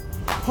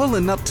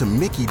Pulling up to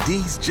Mickey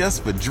D's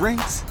just for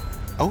drinks?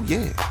 Oh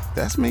yeah,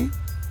 that's me.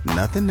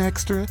 Nothing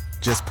extra,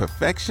 just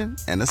perfection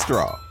and a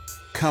straw.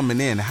 Coming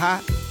in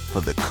hot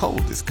for the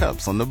coldest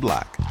cups on the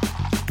block.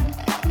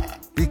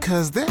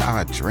 Because there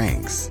are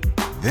drinks.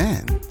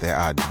 Then there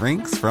are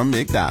drinks from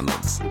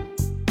McDonald's.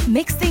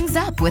 Mix things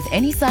up with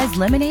any size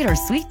lemonade or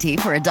sweet tea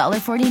for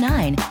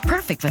 $1.49.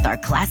 Perfect with our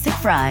classic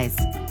fries.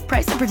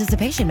 Price and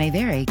participation may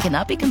vary.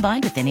 Cannot be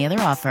combined with any other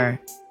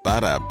offer.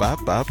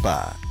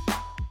 Ba-da-ba-ba-ba.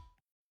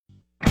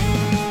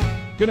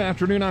 Good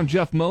afternoon, I'm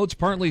Jeff Moats.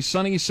 Partly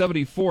sunny,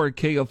 74 at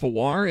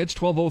KFOR. It's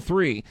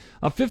 12:03.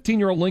 A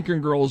 15-year-old Lincoln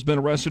girl has been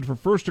arrested for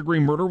first-degree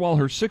murder while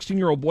her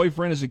 16-year-old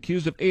boyfriend is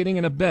accused of aiding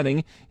and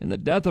abetting in the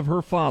death of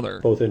her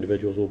father. Both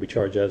individuals will be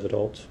charged as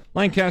adults.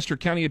 Lancaster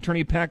County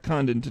Attorney Pat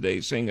Condon today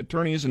saying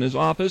attorneys in his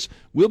office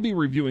will be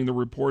reviewing the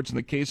reports in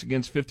the case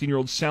against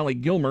 15-year-old Sally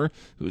Gilmer,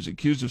 who is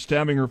accused of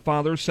stabbing her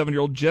father,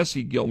 7-year-old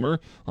Jesse Gilmer,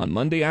 on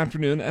Monday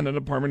afternoon at an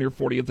apartment near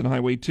 40th and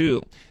Highway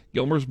 2.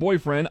 Gilmer's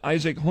boyfriend,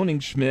 Isaac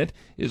Honingschmidt,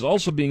 is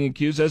also being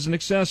accused as an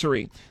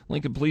accessory.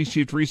 Lincoln Police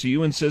Chief Teresa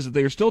Ewan says that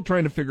they are still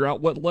trying to figure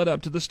out what led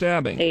up to the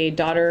stabbing. A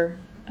daughter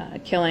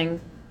killing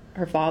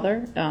her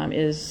father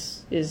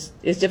is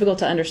difficult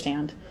to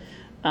understand,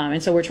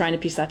 and so we're trying to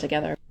piece that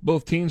together.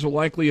 Both teens will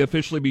likely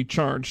officially be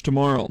charged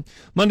tomorrow.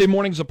 Monday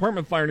morning's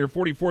apartment fire near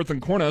 44th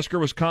and Cornhusker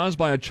was caused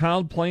by a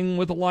child playing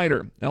with a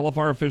lighter.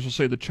 LFR officials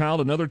say the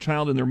child, another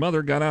child, and their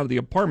mother got out of the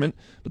apartment,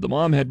 but the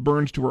mom had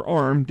burns to her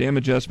arm.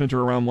 Damage estimates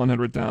are around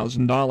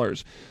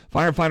 $100,000.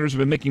 Firefighters have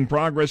been making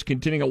progress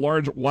containing a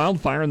large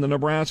wildfire in the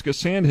Nebraska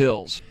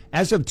Sandhills.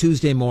 As of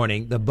Tuesday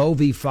morning, the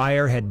Bovie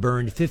fire had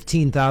burned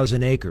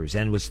 15,000 acres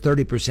and was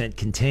 30%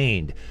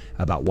 contained.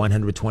 About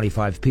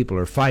 125 people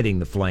are fighting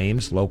the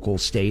flames. Local,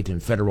 state,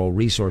 and federal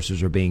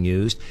resources are being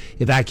used.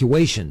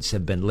 Evacuations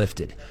have been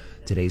lifted.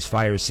 Today's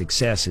fire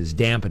success is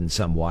dampened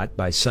somewhat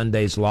by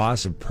Sunday's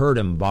loss of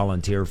Purdom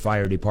Volunteer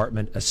Fire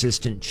Department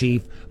Assistant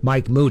Chief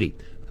Mike Moody,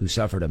 who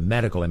suffered a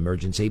medical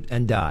emergency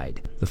and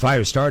died. The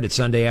fire started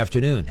Sunday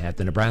afternoon at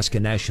the Nebraska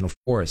National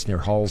Forest near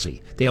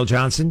Halsey. Dale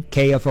Johnson,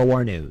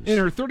 KFOR News. In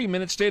her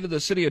 30-minute State of the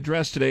City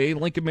address today,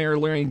 Lincoln Mayor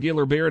Larry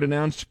Gaylor Baird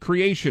announced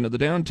creation of the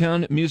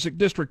Downtown Music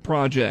District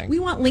Project. We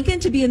want Lincoln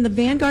to be in the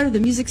vanguard of the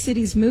Music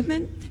Cities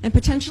movement and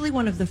potentially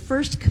one of the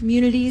first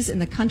communities in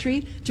the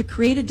country to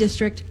create a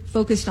district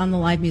focused on the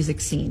live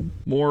music scene.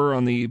 More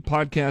on the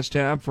podcast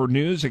tab for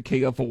news at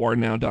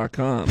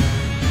KFORnow.com.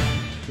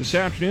 This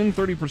afternoon,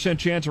 30%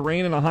 chance of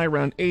rain and a high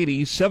around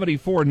 80,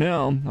 74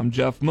 now. I'm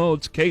Jeff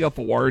Moats,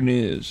 KFOR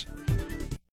News.